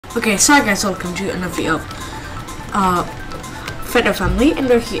Okay, so hi guys, welcome to another video of Feather Family, and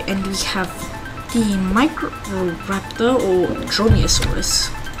we're here, and we have the Microraptor or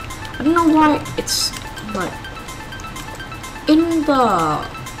Dromaeosaurus. I don't know why it's like in the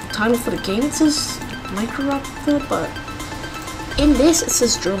title for the game it says Microraptor, but in this it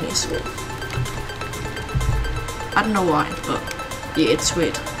says Dromaeosaur. I don't know why, but yeah, it's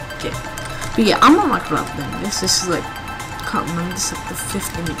weird. Okay, but yeah, I'm a Microraptor in this. This is like, I can't remember, this is like the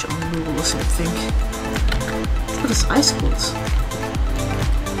 5th image on Google or something. Look at this icicles.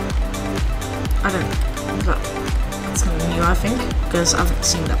 I don't know. That's something new, I think, because I haven't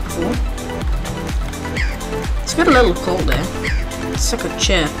seen that before. It's got a little cold there. It's like a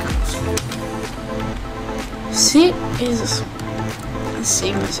chair, kind of. See, it is the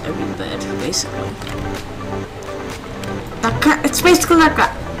same as every bed, basically. It's basically like a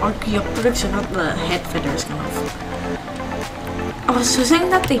Archaeopteryx, not the head feathers, kind of. I was saying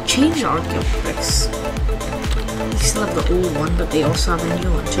that they changed Archaeopteryx. They still have the old one, but they also have a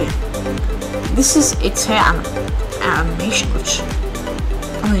new one too. This is its hair animation, which,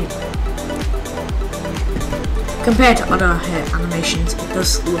 I mean, compared to other hair animations, it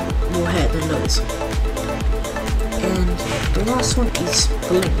does look more hair than those. And the last one is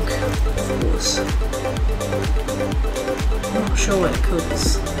Blink, of course. I'm not sure where the code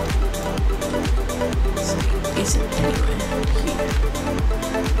is. Is it anywhere here?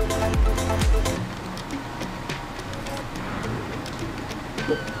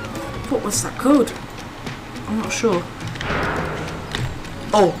 What was that code? I'm not sure.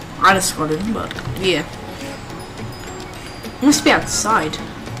 Oh, I just got in, but yeah. It must be outside.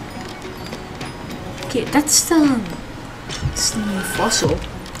 Okay, that's the new fossil.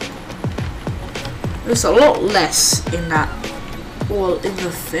 There's a lot less in that, well, in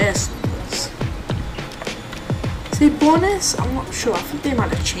the first ones. See, bonus? I'm not sure. I think they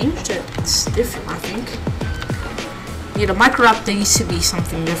might have changed it. It's different, I think. Yeah, the Microraptor used to be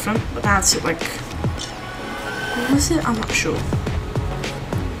something different, but that's it, like, what was it? I'm not sure.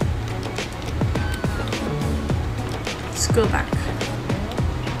 Let's go back.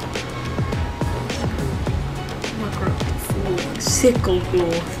 Microraptor 4, Sickle Claw,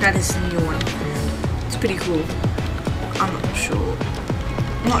 that is the new one. It's pretty cool. I'm not sure.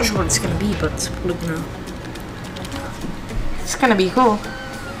 I'm not sure what it's gonna be, but look now. It's gonna be cool.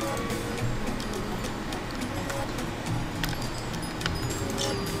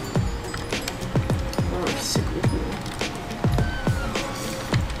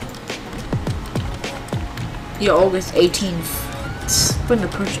 Yeah, August 18th. It's when the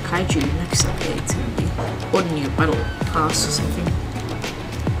Project Kaiju next update. It's gonna be, or new battle pass or something.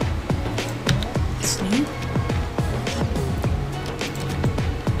 It's new.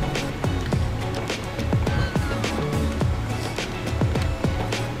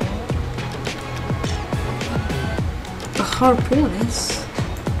 The Harpoonus.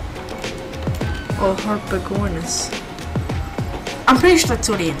 Or Harpagornis. I'm pretty sure that's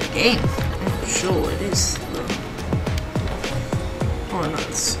already in the game. I'm not sure it is. Oh no,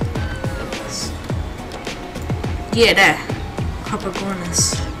 it's yeah, there.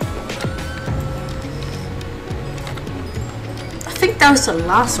 Harpagornis. I think that was the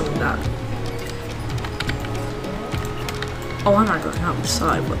last one of that. Oh, I'm not going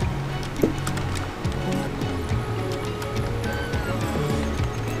outside, but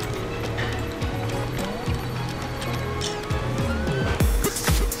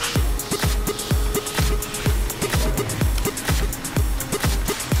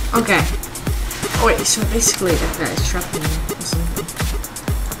okay. Oh wait, so basically that guy is trapping me or something.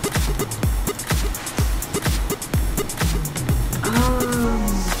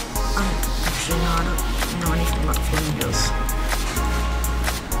 Actually no, I don't know anything about flamingos.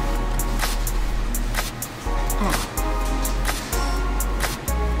 Oh.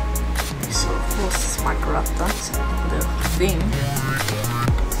 Okay, so of course it's Microraptor, that's the thing.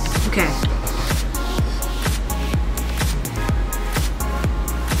 Okay.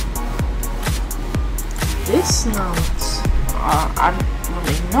 This note, I don't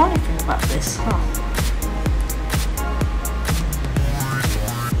really know anything about this, huh?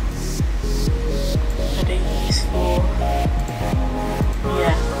 That is for,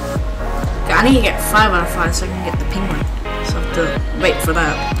 yeah. Okay, I need to get 5 out of 5 so I can get the penguin. So I have to wait for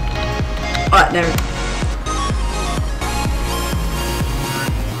that. Alright, there.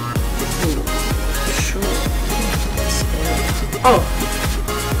 Ooh, sure. Oh,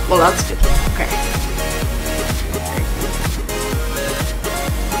 well that's good. Okay.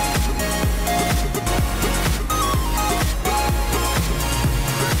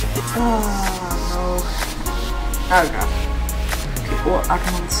 Oh no. Oh god. What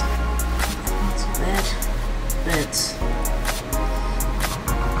animals? Birds.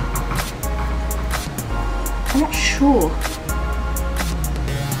 I'm not sure.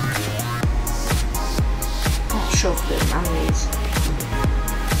 I'm not sure if they're mammals.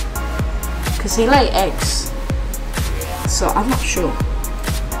 Because they lay eggs. So I'm not sure.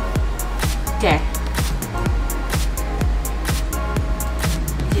 Okay.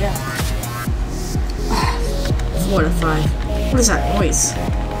 Yeah. 4 out of 5. What is that noise?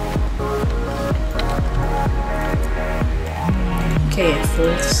 Okay,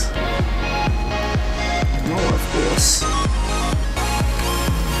 false. No, of course.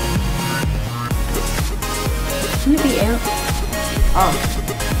 Can it be out? Oh.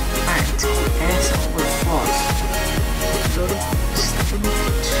 Alright. That's not what it was.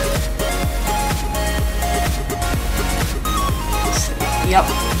 Yep.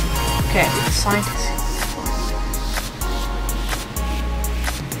 Okay, scientist.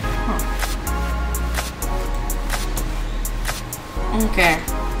 Okay.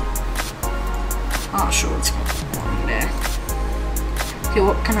 Not sure what's going on there. Okay,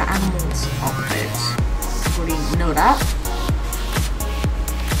 what kind of animals are birds? Already know that.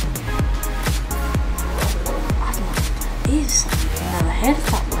 I don't know what that is. I've never heard of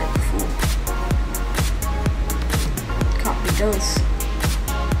that word before. Can't be those.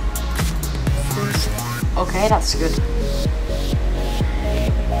 Okay, that's good.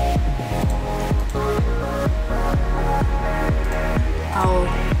 Oh,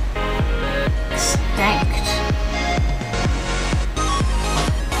 extinct.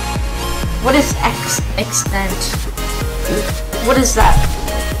 What is extent? What is that?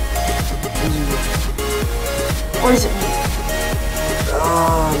 What does it mean?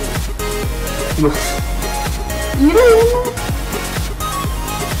 You don't even know?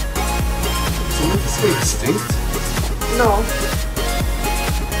 Didn't it say extinct? No.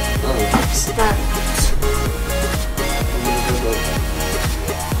 Oh. Extent.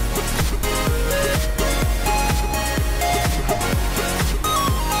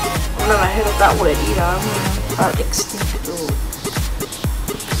 I've never heard of that word either. I mean, about extinct or...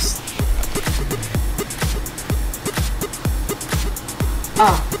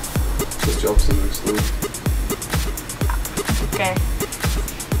 Oh. Just jobs in next week. Okay.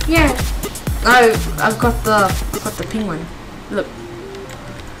 Yeah. I've got the penguin. Look.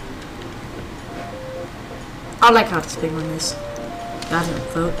 I like how this penguin is. I didn't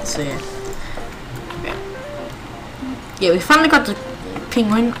vote, so yeah. Okay. Yeah, we finally got the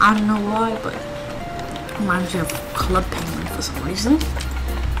penguin. I don't know why, but it reminds me of club penguin for some reason.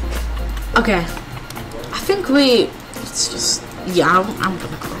 Okay. I think it's just, yeah, I'm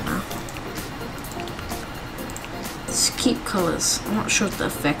gonna go now. Let's keep colors. I'm not sure if the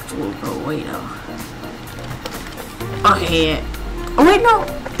effect will go away though. Okay, yeah. Oh wait, no,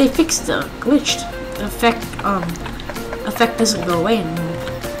 they fixed the glitch. The effect doesn't go away anymore.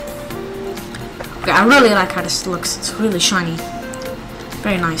 Okay, I really like how this looks. It's really shiny.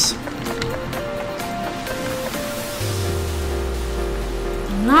 Very nice.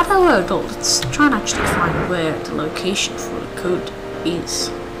 Now that we're adult, let's try and actually find where the location for the code is.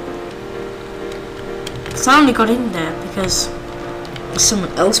 Because I only got in there because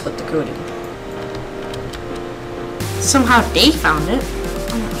someone else put the code in. Somehow they found it.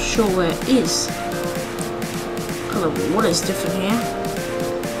 I'm not sure where it is. Color of water is different here.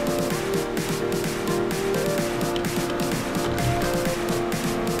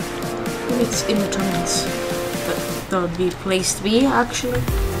 Maybe it's in the tunnels. But that would be a place to be actually.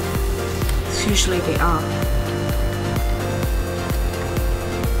 It's usually they are.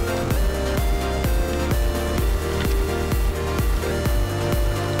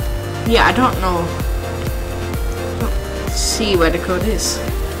 Yeah, I don't know. Let's see where the code is.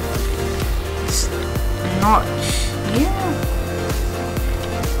 It's not here.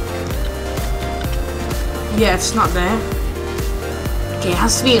 Yeah, it's not there. Okay, it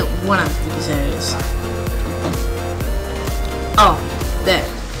has to be in one of these areas. Oh, there.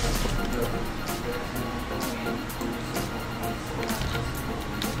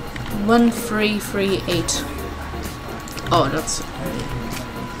 One 338. Oh, that's.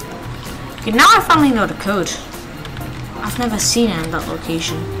 Okay, now I finally know the code. I've never seen it in that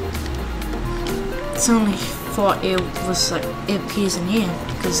location. It's only thought it was like it appears in here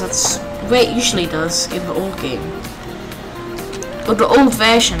because that's where it usually does in the old game. But the old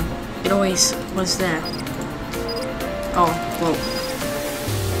version, it always was there. Oh, well.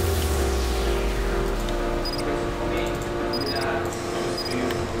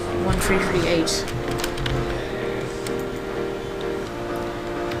 One 338.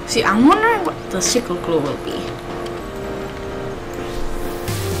 See, I'm wondering what the sickle claw will be.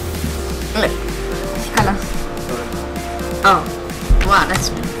 Look. Hello. Oh. Wow, that's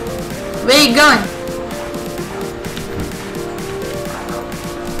me. Where are you going?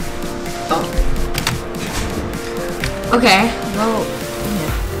 Oh. Okay. Well,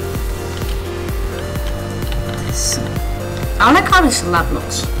 yeah. I like how this lab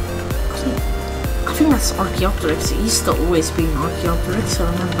looks. I think that's Archaeopteryx. It used to always be an Archaeopteryx,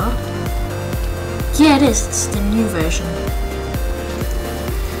 I remember. Yeah, it is. It's the new version.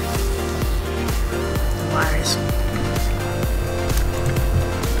 Wires.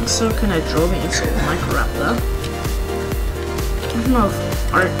 So kind of Dromaeosaur Microraptor. I don't know if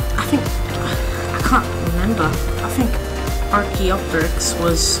I can't remember. I think Archaeopteryx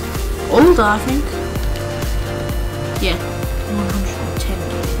was older, I think. Yeah, 110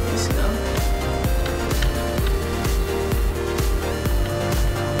 years ago.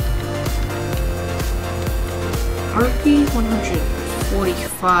 Archie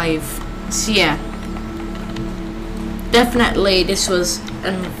 145. So yeah. Definitely this was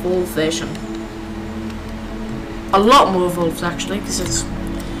an evolved version. A lot more evolved actually, because it's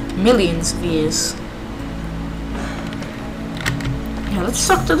millions of years. Yeah, let's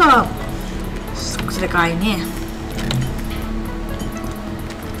talk to the guy in here.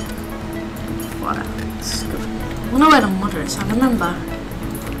 What else? I wonder where the mother is. I remember.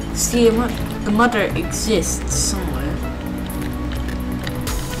 See, the mother exists somewhere.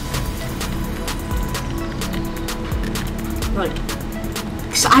 Like,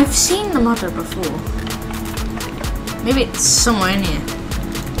 cause I've seen the mother before. Maybe it's somewhere in here.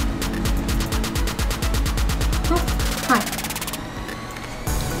 Oh, hi.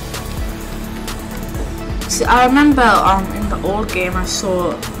 See, I remember in the old game I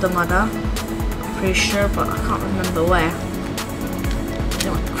saw the mother. I'm pretty sure, but I can't remember where. They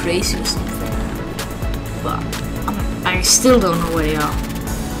went crazy or something. But I still don't know where they are.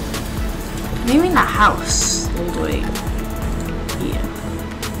 Maybe in that house all the way. Yeah.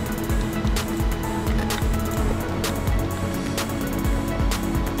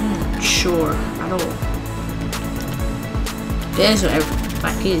 Sure at all. There's where everything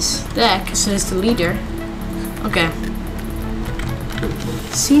back is. There, because there's the leader. Okay.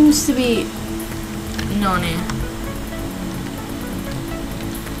 Seems to be no one here.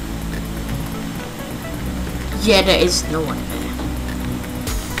 Yeah, there is no one there.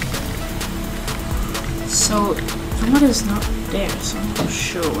 So the mother's not there, so I'm not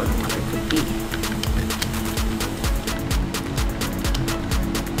sure where the mother could be.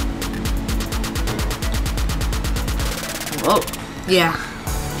 Oh, yeah.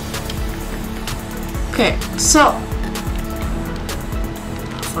 Okay, so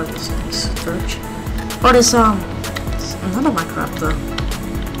for this next search. Oh, there's another Microraptor.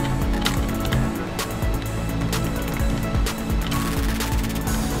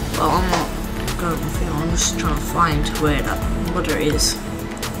 Well, I'm not going with you. I'm just trying to find where that mother is.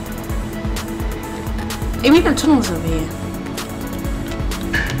 Maybe the tunnel's over here.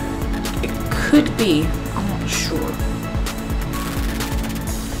 It could be. I'm not sure.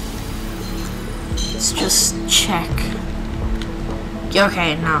 Let's just check. Yeah,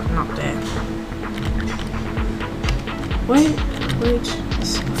 okay, no, not there. Wait,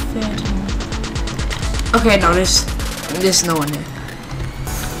 it's a fair tunnel. Okay, no, there's no one there.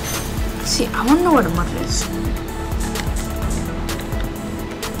 See, I wanna know where the mother is.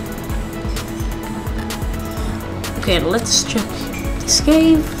 Okay, let's check this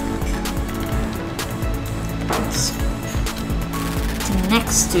cave. It's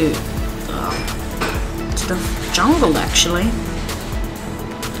next to the jungle, actually.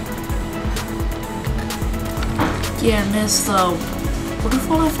 Yeah, and there's the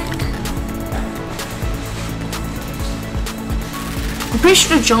waterfall, I think. I'm pretty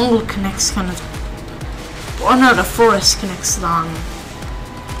sure the jungle connects kind of. Oh no, the forest connects to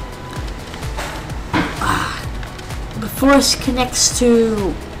the forest connects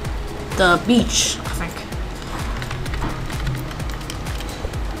to the beach, I think.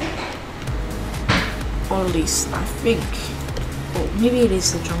 Or at least, I think. Oh, maybe it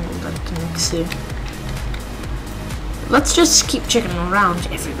is the jungle that connects to. Let's just keep checking around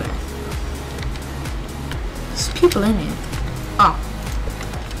everywhere. There's people in here. Oh.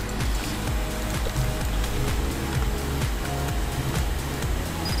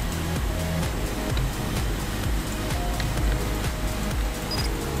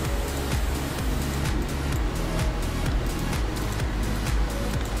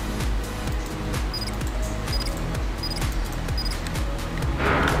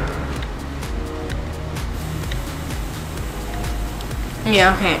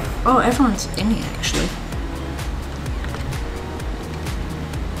 Yeah, okay. Oh, everyone's in here, actually.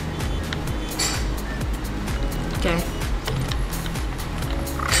 Okay.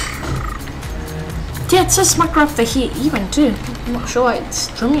 Yeah, it says Microraptor here even too. I'm not sure why it's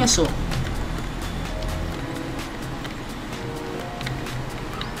Dromaeosaur.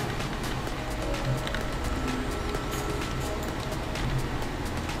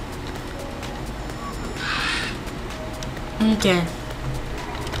 Okay.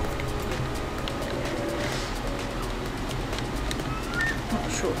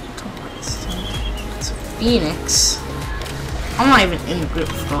 Not sure what you're talking about this time. It's a Phoenix. I'm not even in the group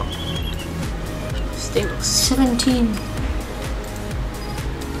for stable 17.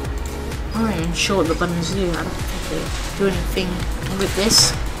 I'm not even sure what the buttons do. I don't think they do anything with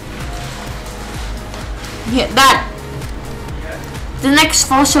this. Yeah, that. The next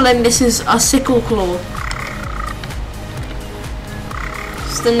fossil in this is a sickle claw.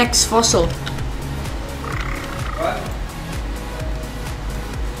 It's the next fossil. What?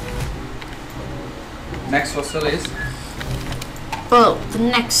 Next fossil is? Well, the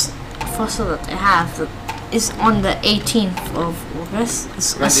next fossil that they have that is on the 18th of August.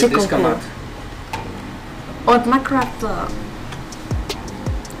 It's When a did sickle this come claw. out? Or it might grab the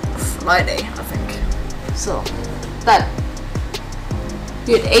Friday, I think. So that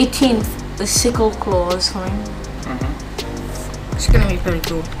the 18th, the sickle claw is coming. It's gonna be pretty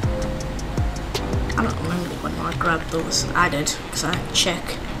cool. I don't remember when I grabbed those. I did, because I didn't check.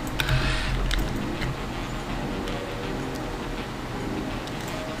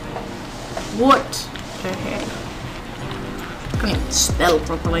 What the heck? I can't even spell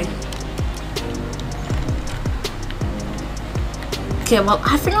properly. Okay, well,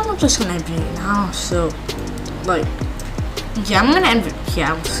 I think I'm just gonna end it now, so, like, yeah, I'm gonna end it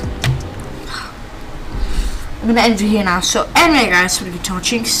here. I'm gonna end it here now. So, anyway, guys, thank you for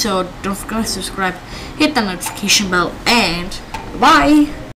watching. So, don't forget to subscribe, hit the notification bell, and bye!